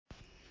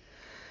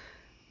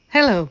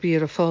Hello,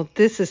 beautiful.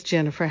 This is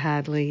Jennifer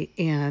Hadley,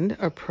 and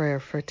our prayer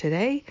for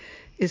today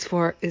is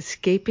for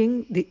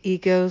escaping the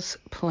ego's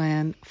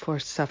plan for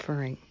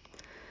suffering.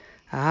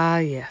 Ah,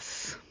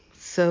 yes.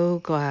 So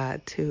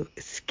glad to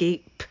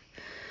escape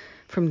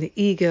from the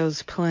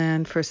ego's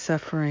plan for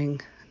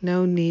suffering.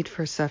 No need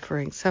for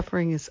suffering.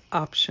 Suffering is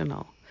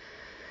optional.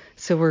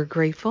 So we're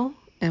grateful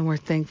and we're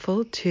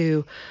thankful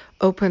to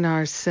open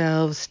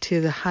ourselves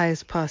to the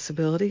highest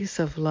possibilities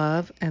of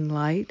love and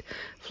light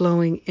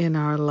flowing in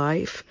our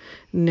life.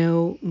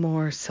 No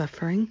more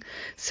suffering.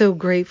 So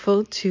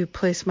grateful to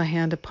place my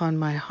hand upon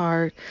my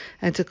heart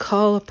and to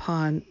call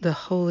upon the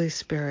Holy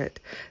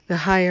Spirit, the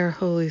higher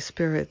Holy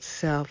Spirit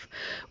self.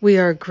 We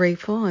are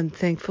grateful and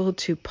thankful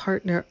to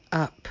partner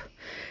up.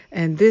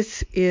 And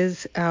this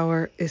is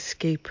our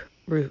escape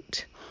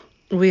route.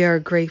 We are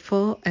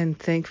grateful and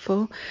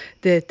thankful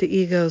that the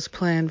ego's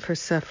plan for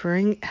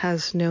suffering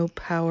has no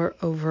power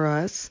over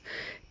us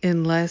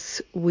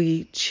unless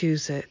we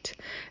choose it.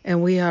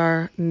 And we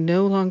are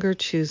no longer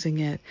choosing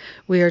it.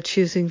 We are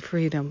choosing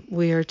freedom.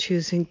 We are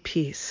choosing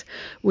peace.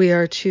 We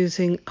are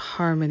choosing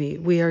harmony.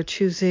 We are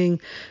choosing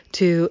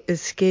to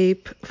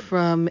escape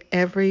from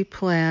every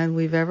plan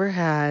we've ever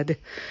had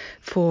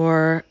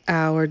for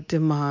our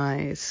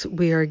demise.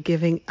 We are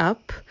giving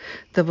up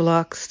the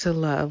blocks to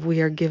love. We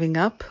are giving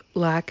up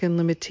lack and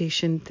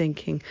limitation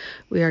thinking.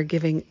 We are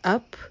giving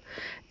up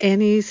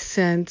any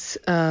sense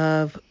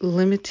of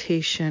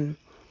limitation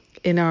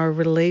in our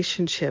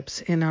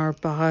relationships, in our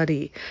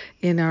body,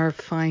 in our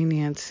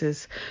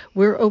finances.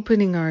 We're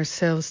opening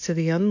ourselves to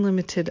the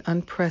unlimited,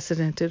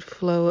 unprecedented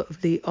flow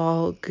of the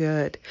all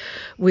good.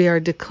 We are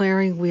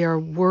declaring we are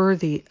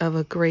worthy of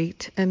a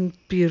great and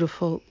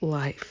beautiful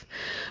life.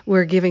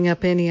 We're giving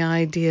up any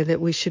idea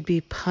that we should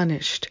be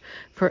punished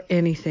for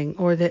anything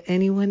or that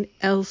anyone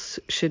else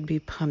should be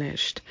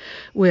punished.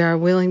 We are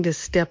willing to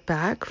step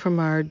back from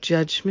our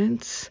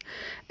judgments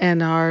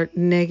and our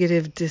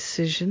negative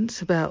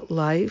decisions about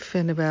life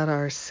and about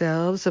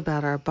ourselves,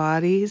 about our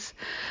bodies,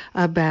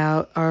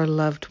 about our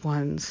loved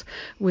ones.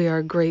 We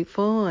are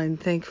grateful and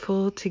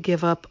thankful to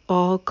give up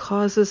all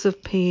causes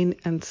of pain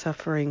and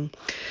suffering.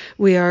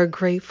 We are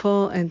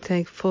grateful and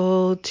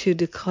thankful to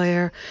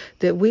declare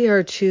that we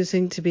are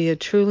choosing to be a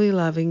truly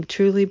loving,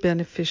 truly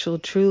beneficial,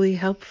 truly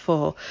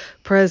helpful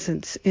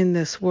presence in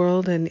this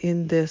world and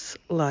in this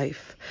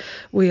life.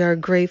 We are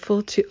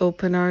grateful to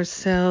open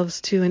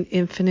ourselves to an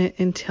infinite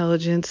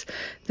intelligence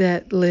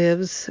that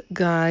lives,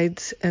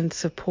 guides, and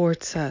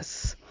supports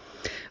us.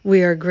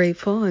 We are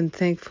grateful and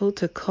thankful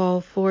to call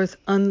forth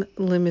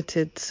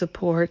unlimited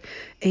support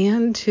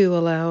and to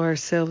allow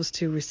ourselves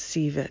to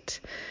receive it.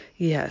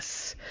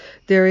 Yes,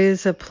 there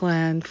is a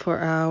plan for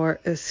our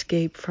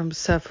escape from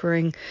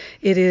suffering.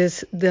 It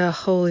is the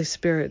Holy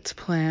Spirit's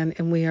plan,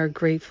 and we are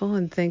grateful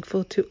and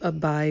thankful to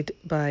abide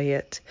by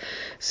it.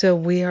 So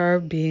we are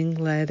being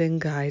led and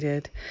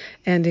guided.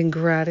 And in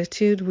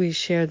gratitude, we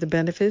share the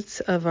benefits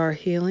of our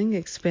healing,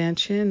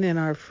 expansion, and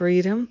our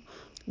freedom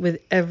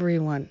with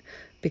everyone,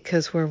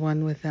 because we're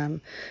one with them.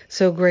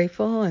 So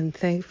grateful and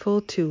thankful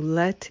to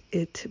let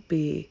it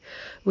be.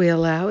 We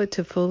allow it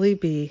to fully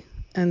be,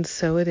 and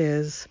so it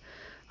is.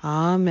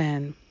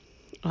 Amen.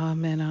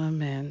 Amen.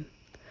 Amen.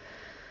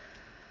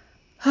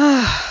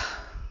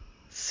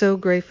 So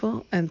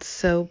grateful and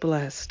so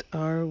blessed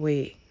are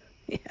we.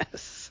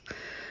 Yes.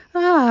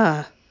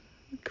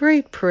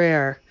 Great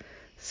prayer.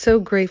 So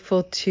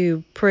grateful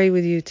to pray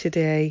with you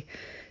today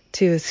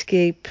to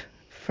escape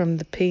from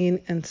the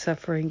pain and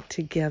suffering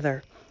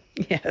together.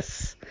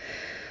 Yes.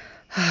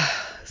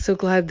 So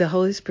glad the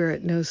Holy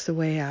Spirit knows the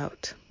way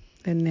out.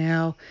 And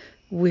now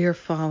we're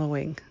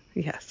following.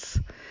 Yes.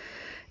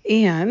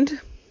 And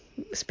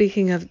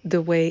speaking of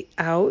the way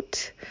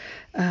out,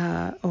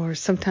 or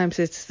sometimes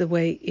it's the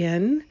way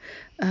in,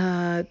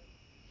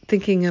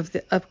 thinking of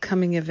the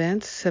upcoming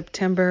events,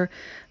 September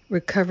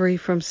Recovery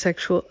from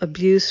Sexual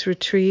Abuse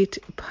Retreat,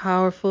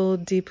 powerful,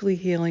 deeply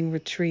healing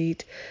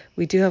retreat.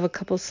 We do have a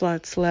couple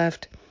slots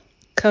left.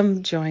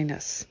 Come join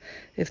us.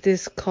 If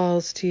this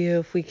calls to you,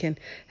 if we can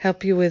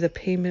help you with a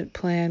payment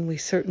plan, we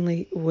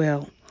certainly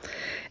will.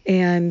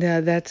 And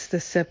that's the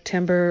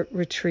September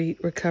retreat,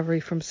 Recovery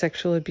from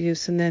Sexual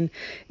Abuse. And then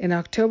in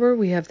October,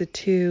 we have the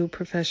two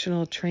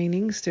professional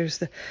trainings. There's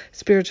the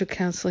Spiritual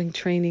Counseling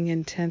Training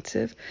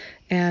Intensive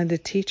and the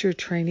Teacher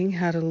Training,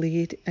 How to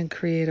Lead and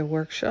Create a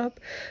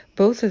Workshop.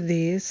 Both of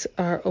these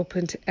are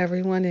open to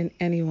everyone and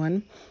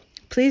anyone.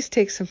 Please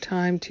take some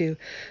time to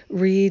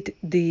read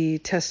the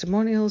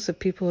testimonials of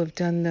people who have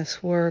done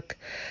this work.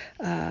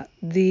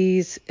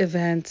 These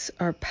events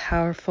are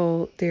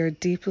powerful. They are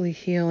deeply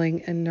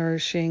healing and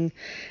nourishing,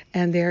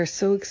 and they are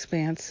so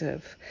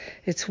expansive.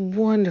 It's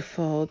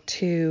wonderful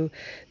to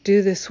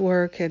do this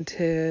work and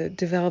to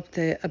develop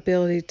the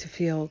ability to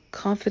feel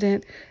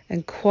confident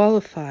and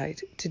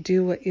qualified to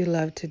do what you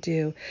love to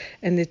do.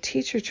 And the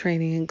teacher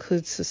training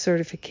includes the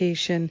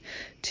certification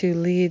to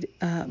lead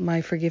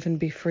my Forgive and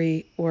Be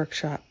Free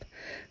workshop.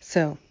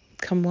 So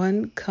come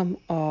one, come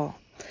all.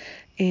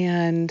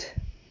 And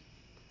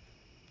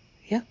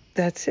yeah,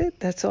 that's it.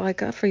 That's all I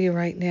got for you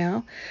right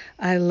now.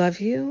 I love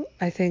you.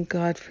 I thank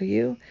God for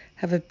you.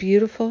 Have a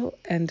beautiful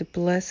and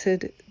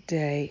blessed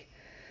day,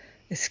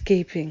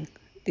 escaping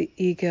the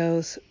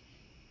ego's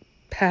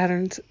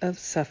patterns of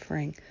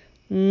suffering.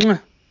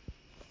 Mwah.